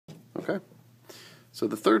Okay. So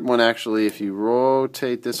the third one, actually, if you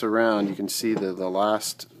rotate this around, you can see the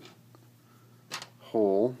last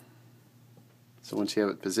hole. So once you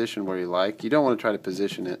have it positioned where you like, you don't want to try to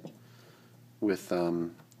position it with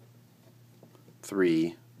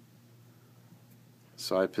 3.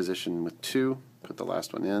 So I position with 2, put the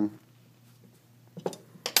last one in.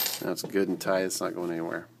 Now it's good and tight, it's not going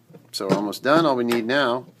anywhere. So we're almost done. All we need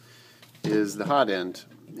now is the hot end,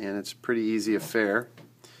 and it's a pretty easy affair.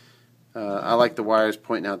 I like the wires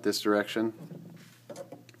pointing out this direction.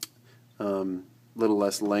 Little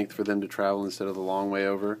less length for them to travel instead of the long way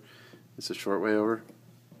over. It's a short way over.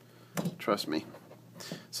 Trust me.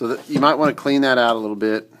 So you might want to clean that out a little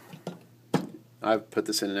bit. I've put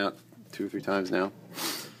this in and out 2 or 3 times now.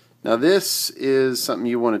 Now this is something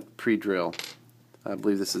you want to pre-drill. I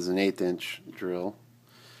believe this is an 1/8 inch drill.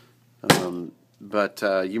 But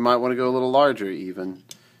you might want to go a little larger even.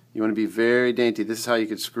 You want to be very dainty. This is how you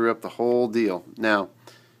could screw up the whole deal. Now,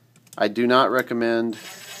 I do not recommend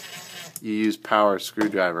you use power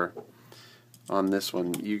screwdriver on this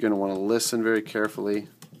one. You're going to want to listen very carefully.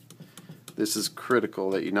 This is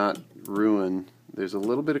critical that you not ruin. There's a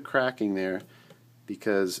little bit of cracking there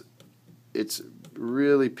because it's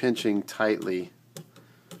really pinching tightly,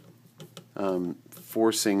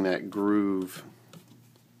 forcing that groove.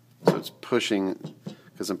 So it's pushing,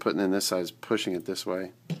 because I'm putting in this side, it's pushing it this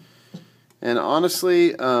way. And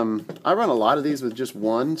honestly, I run a lot of these with just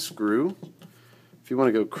 1 screw. If you want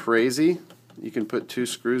to go crazy, you can put 2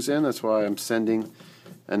 screws in. That's why I'm sending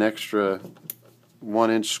an extra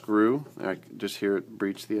 1-inch screw. I can just hear it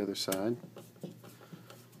breach the other side.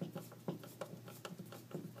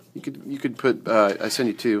 You could put, I send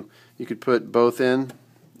you 2. You could put both in,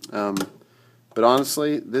 but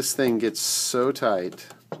honestly, this thing gets so tight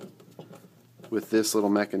with this little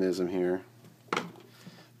mechanism here.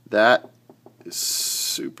 That is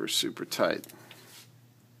super, super tight.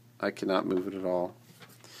 I cannot move it at all.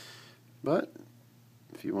 But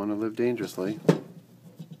if you want to live dangerously,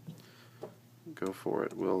 go for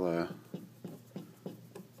it. We'll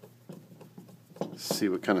see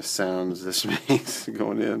what kind of sounds this makes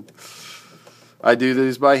going in. I do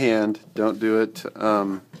these by hand. Don't do it.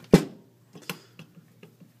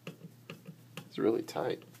 It's really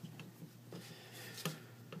tight.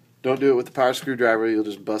 Don't do it with the power screwdriver. You'll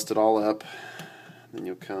just bust it all up. Then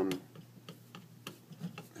you'll have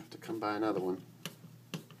to come buy another one.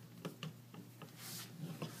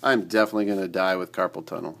 I'm definitely going to die with carpal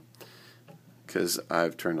tunnel because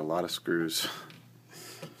I've turned a lot of screws.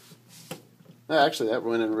 Actually, that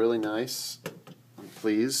went in really nice. I'm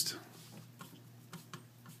pleased.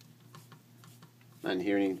 I didn't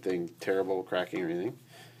hear anything terrible cracking or anything.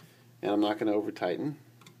 And I'm not going to over tighten.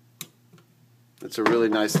 It's a really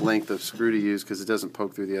nice length of screw to use because it doesn't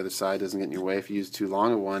poke through the other side, doesn't get in your way. If you use too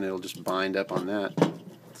long of one, it'll just bind up on that.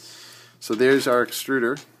 So there's our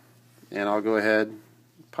extruder, and I'll go ahead,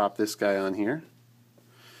 pop this guy on here,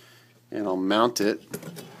 and I'll mount it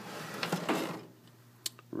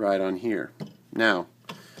right on here. Now,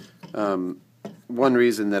 one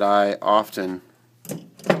reason that I often, I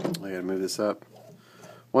gotta move this up.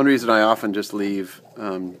 One reason I often just leave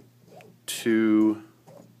 2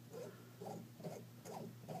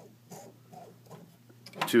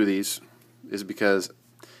 of these is because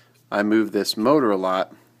I move this motor a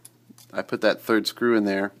lot. I put that 3rd screw in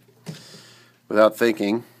there without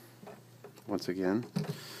thinking, once again.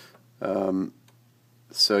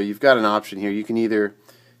 So you've got an option here. You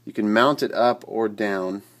can mount it up or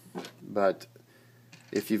down, but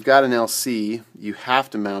if you've got an LC, you have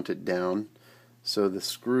to mount it down so the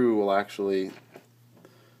screw will actually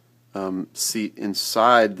seat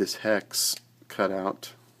inside this hex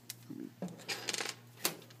cutout.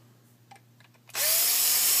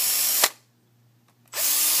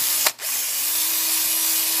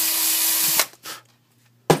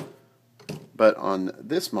 But on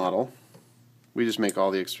this model, we just make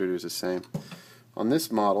all the extruders the same. On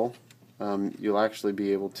this model, you'll actually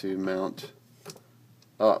be able to mount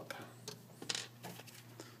up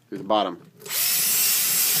through the bottom.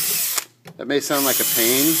 That may sound like a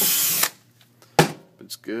pain, but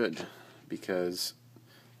it's good because,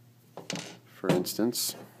 for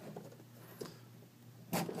instance,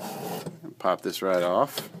 pop this right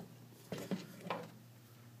off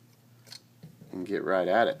and get right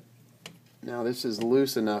at it. Now this is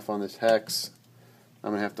loose enough on this hex, I'm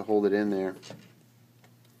going to have to hold it in there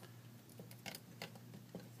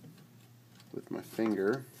with my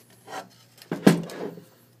finger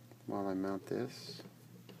while I mount this.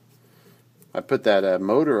 I put that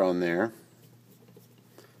motor on there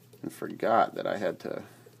and forgot that I had to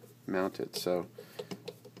mount it, so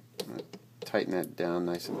I'm going to tighten that down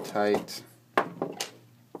nice and tight.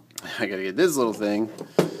 I gotta get this little thing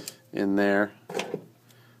in there.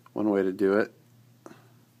 One way to do it.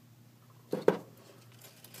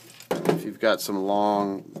 If you've got some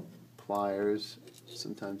long pliers,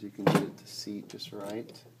 sometimes you can get it to seat just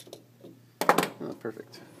right. Oh,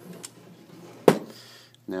 perfect.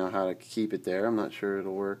 Now how to keep it there, I'm not sure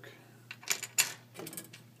it'll work.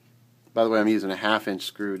 By the way, I'm using a 1/2 inch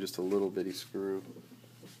screw, just a little bitty screw.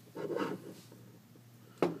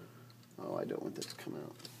 Oh, I don't want that to come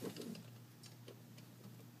out.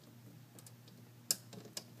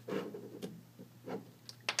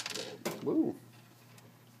 Woo!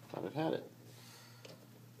 Thought it had it.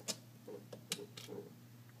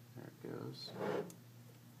 There it goes.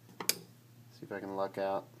 See if I can luck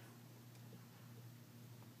out.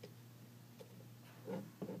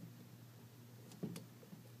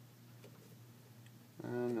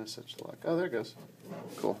 No such luck. Oh, there it goes.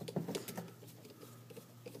 Cool.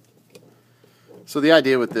 So the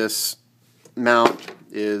idea with this mount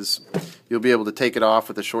is you'll be able to take it off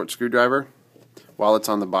with a short screwdriver while it's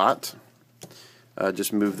on the bot.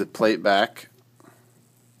 Just move the plate back,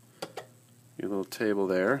 your little table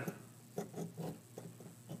there.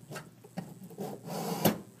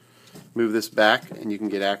 Move this back and you can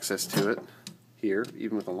get access to it here,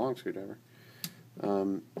 even with a long screwdriver.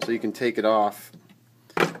 So you can take it off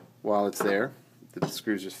while it's there. The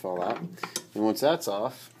screws just fall out. And once that's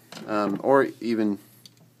off, or even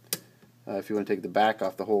if you want to take the back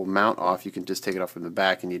off, the whole mount off, you can just take it off from the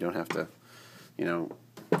back and you don't have to, you know,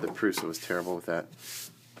 the Prusa was terrible with that.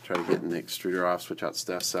 Try to get in the extruder off, switch out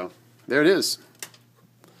stuff. So there it is.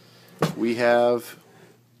 We have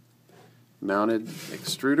mounted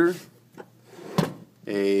extruder,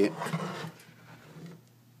 a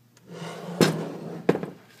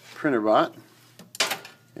Printrbot,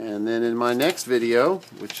 and then in my next video,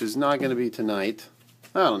 which is not going to be tonight,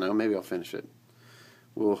 I don't know, maybe I'll finish it,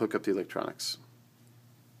 we'll hook up the electronics.